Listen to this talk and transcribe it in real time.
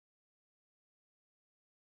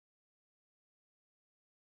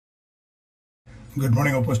Good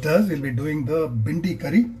morning, OPOS. We'll be doing the Bhindi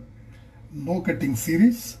curry, no cutting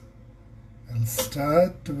series. I'll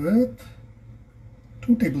start with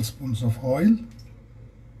 2 tablespoons of oil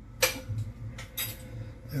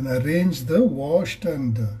and arrange the washed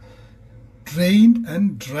and drained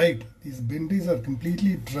and dried. These bhindis are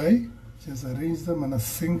completely dry. Just arrange them on a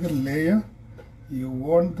single layer. You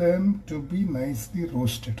want them to be nicely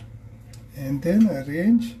roasted. And then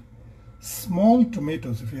arrange small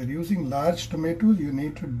tomatoes. If you are using large tomatoes, you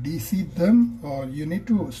need to de-seed them, or you need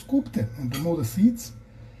to scoop them and remove the seeds.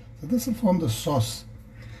 So this will form the sauce.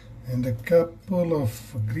 And a couple of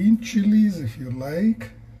green chilies if you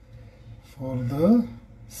like for the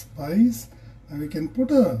spice. Now we can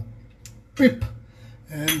put a pip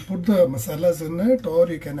and put the masalas in it, or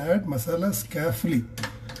you can add masalas carefully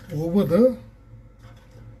over the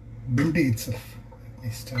bhindi itself. Let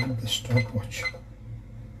me start the stopwatch.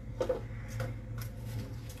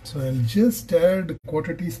 So I'll just add a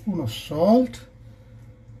quarter teaspoon of salt,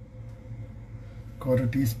 quarter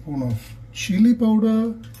teaspoon of chili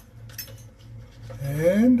powder,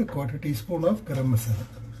 and a quarter teaspoon of garam masala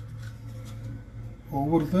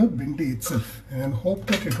over the bhindi itself, and hope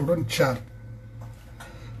that it wouldn't char.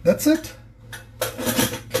 That's it.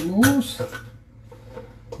 Close.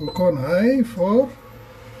 Cook on high for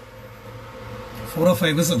 4 or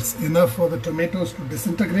 5 whistles, enough for the tomatoes to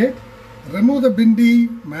disintegrate. Remove the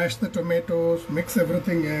bhindi, mash the tomatoes, mix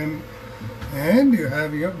everything in, and you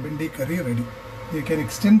have your bhindi curry ready. You can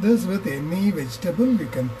extend this with any vegetable you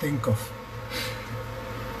can think of.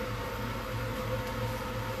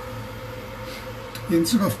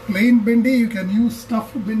 Instead of plain bhindi, you can use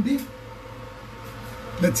stuffed bhindi.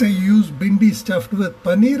 Let's say you use bhindi stuffed with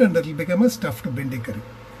paneer, and it will become a stuffed bhindi curry.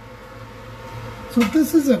 So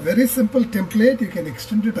this is a very simple template. You can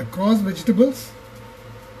extend it across vegetables.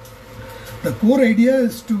 The core idea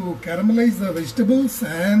is to caramelize the vegetables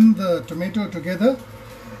and the tomato together.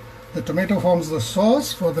 The tomato forms the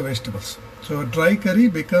sauce for the vegetables. So a dry curry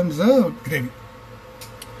becomes a gravy.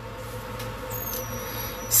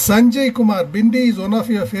 Sanjay Kumar, bhindi is one of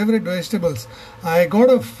your favorite vegetables. I got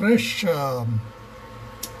a fresh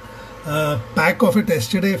pack of it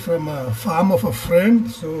yesterday from a farm of a friend.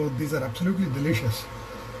 So these are absolutely delicious.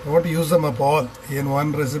 I want to use them up all in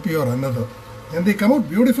one recipe or another. And they come out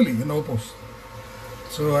beautifully in OPOS.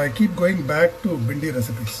 So I keep going back to bhindi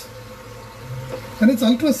recipes. And it's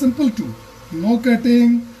ultra simple too. No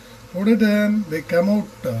cutting, put it in, they come out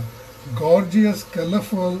gorgeous,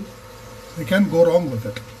 colorful. You can't go wrong with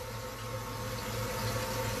it.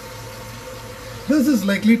 This is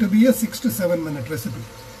likely to be a 6 to 7 minute recipe.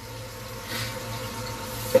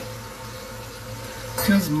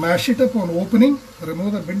 Just mash it up on opening,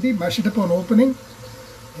 remove the bhindi, mash it up on opening,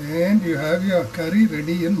 and you have your curry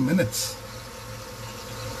ready in minutes.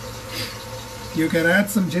 You can add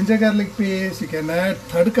some ginger garlic paste, you can add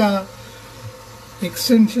tadka,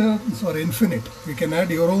 extensions or infinite. You can add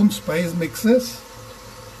your own spice mixes.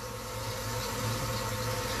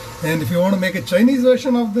 And if you want to make a Chinese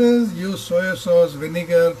version of this, use soya sauce,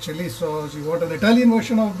 vinegar, chili sauce. You want an Italian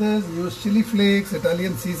version of this, use chili flakes,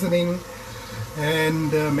 Italian seasoning,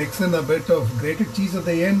 and mix in a bit of grated cheese at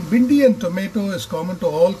the end. Bhindi and tomato is common to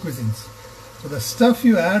all cuisines. So the stuff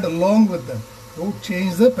you add along with them won't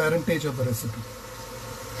change the parentage of the recipe.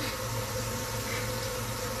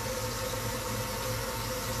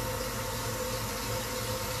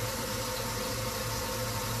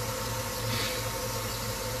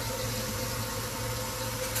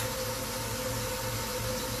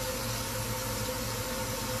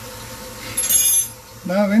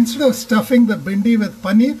 Now, instead of stuffing the bhindi with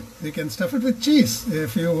paneer, you can stuff it with cheese.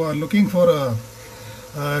 If you are looking for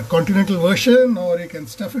a continental version, or you can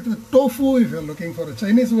stuff it with tofu if you're looking for a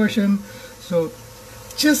Chinese version. So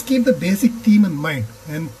just keep the basic theme in mind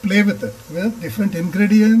and play with it with different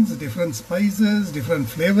ingredients, different spices, different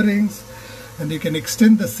flavorings, and you can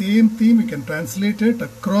extend the same theme. You can translate it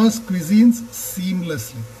across cuisines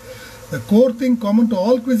seamlessly. The core thing common to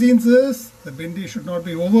all cuisines is the bhindi should not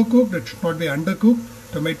be overcooked, it should not be undercooked.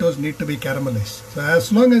 Tomatoes need to be caramelized. So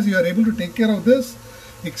as long as you are able to take care of this,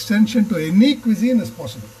 extension to any cuisine is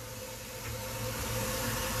possible.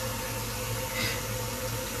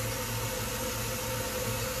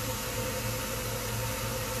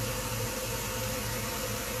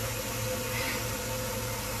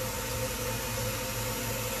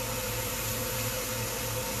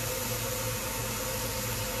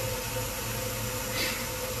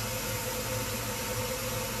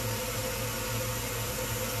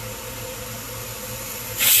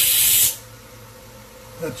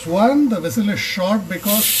 That's one. The whistle is short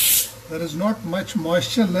because there is not much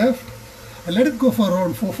moisture left. and let it go for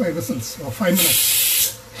around 4-5 whistles or 5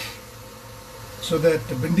 minutes so that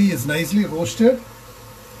the bhindi is nicely roasted.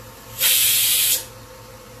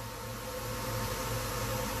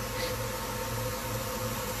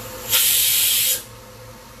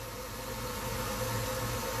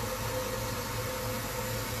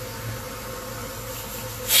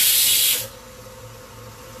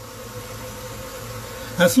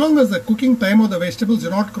 As long as the cooking time of the vegetables do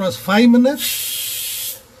not cross 5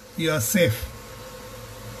 minutes, you are safe.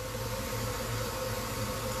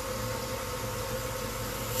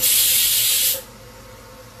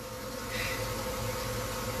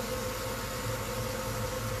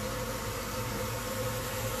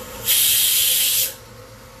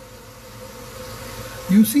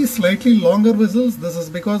 You see slightly longer whistles. This is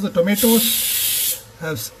because the tomatoes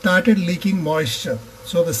have started leaking moisture,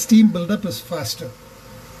 so the steam buildup is faster.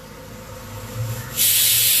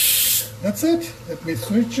 That's it. Let me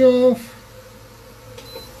switch off,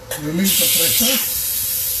 release the pressure,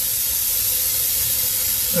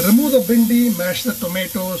 remove the bhindi, mash the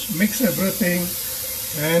tomatoes, mix everything,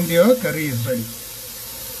 and your curry is ready.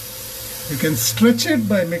 You can stretch it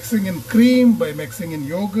by mixing in cream, by mixing in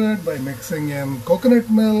yogurt, by mixing in coconut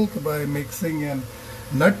milk, by mixing in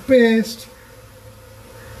nut paste,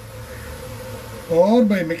 or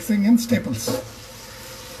by mixing in staples.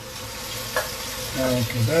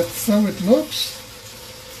 Okay, that's how it looks.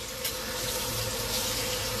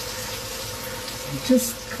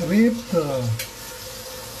 Just scrape the...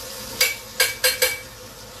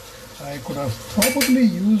 I could have probably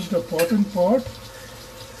used a pot and pot.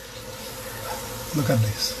 Look at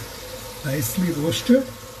this. Nicely roasted.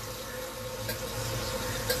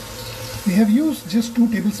 We have used just 2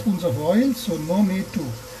 tablespoons of oil, so no need to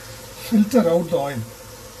filter out the oil.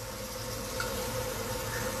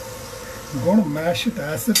 I'm going to mash it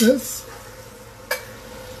as it is.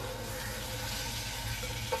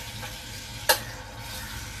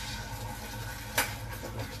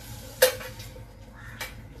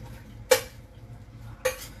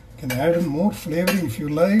 You can add in more flavoring if you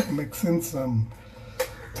like. Mix in some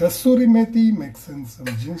kasuri methi, mix in some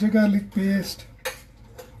ginger garlic paste.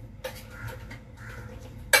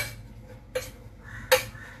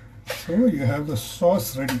 So you have the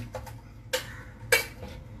sauce ready.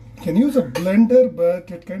 You can use a blender,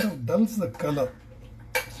 but it kind of dulls the color.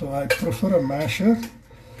 So I prefer a masher,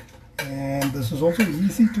 and this is also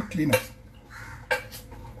easy to clean up.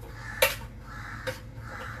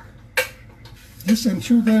 Just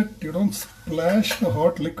ensure that you don't splash the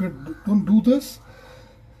hot liquid. Don't do this.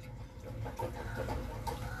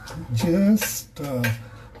 Just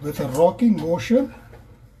with a rocking motion,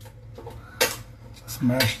 just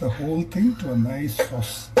mash the whole thing to a nice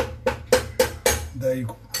sauce. There you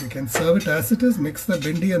go. You can serve it as it is, mix the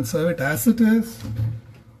bhindi and serve it as it is,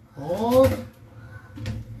 or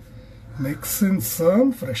mix in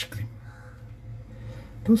some fresh cream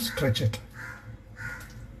to stretch it,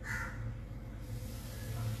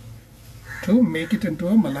 to make it into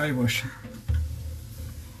a Malai version.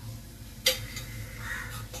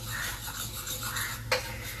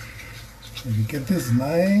 So you get this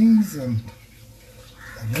nice and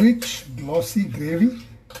rich, glossy gravy.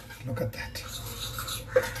 Look at that.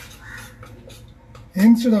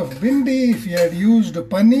 Instead of bhindi, if you had used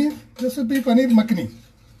paneer, this would be paneer makhani.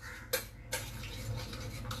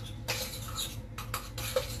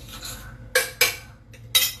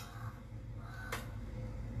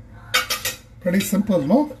 Pretty simple,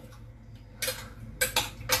 no?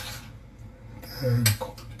 There you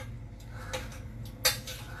go.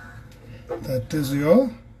 That is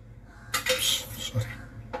your... Sorry.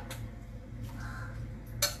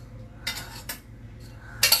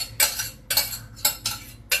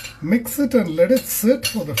 Mix it and let it sit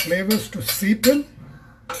for the flavors to seep in.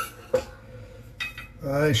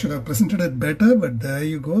 I should have presented it better, but there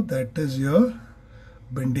you go. That is your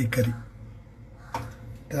bhindi curry.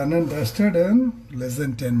 Done and dusted in less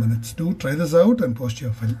than 10 minutes. Do try this out and post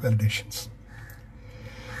your validations.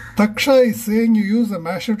 Taksha is saying you use a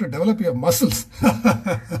masher to develop your muscles.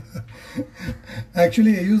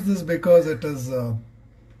 Actually, I use this because it is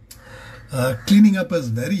cleaning up is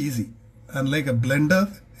very easy. Unlike a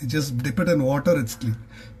blender, you just dip it in water, it's clean.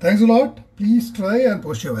 Thanks a lot. Please try and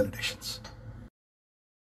post your validations.